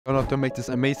Learn how to make this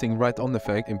amazing write-on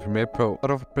effect in Premiere Pro.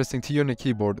 Start off pressing T on your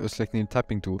keyboard or selecting the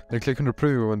tapping tool, then click on the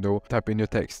preview window, type in your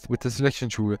text. With the selection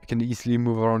tool, you can easily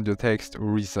move around your text or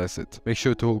resize it. Make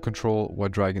sure to hold Ctrl while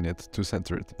dragging it to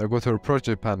center it. Now go to the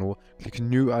project panel, click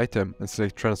New Item and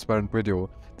select Transparent Video,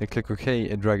 then click OK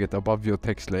and drag it above your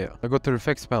text layer. Now go to the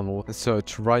effects panel and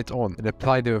search Write On and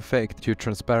apply the effect to your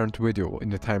transparent video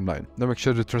in the timeline. Now make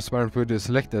sure the transparent video is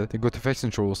selected, then go to effects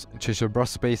controls and change the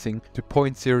brush spacing to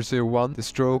 0.001, the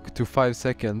stroke to 5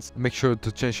 seconds. Make sure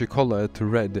to change the color to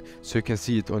red so you can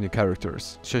see it on your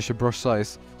characters. Change the brush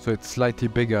size so it's slightly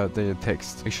bigger than your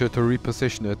text. Make sure to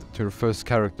reposition it to the first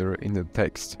character in the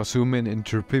text. Now zoom in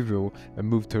into the preview and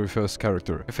move to the first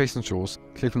character. Effects controls,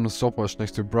 click on the stopwatch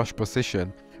next to brush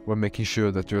position when making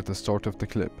sure that you're at the start of the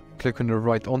clip. Click on the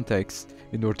Write On text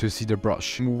in order to see the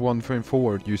brush. Move one frame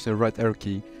forward using the right arrow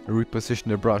key and reposition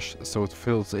the brush so it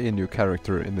fills in your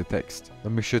character in the text.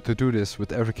 Now make sure to do this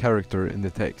with every character in the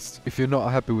text. If you're not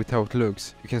happy with how it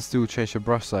looks, you can still change the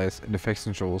brush size in the effects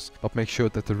controls, but make sure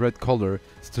that the red color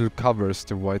still covers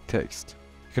the white text.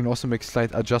 You can also make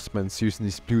slight adjustments using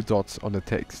these blue dots on the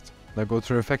text. Now go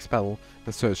to the effects panel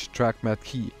and search Track Matte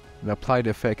Key and apply the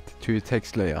effect to your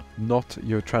text layer, not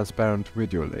your transparent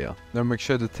video layer. Now make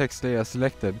sure the text layer is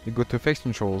selected, then go to effects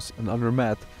controls and under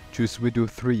matte choose video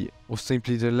 3 or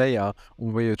simply the layer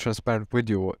on where your transparent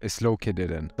video is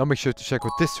located in. Now make sure to check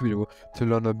out this video to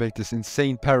learn how to make this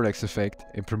insane parallax effect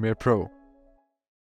in Premiere Pro.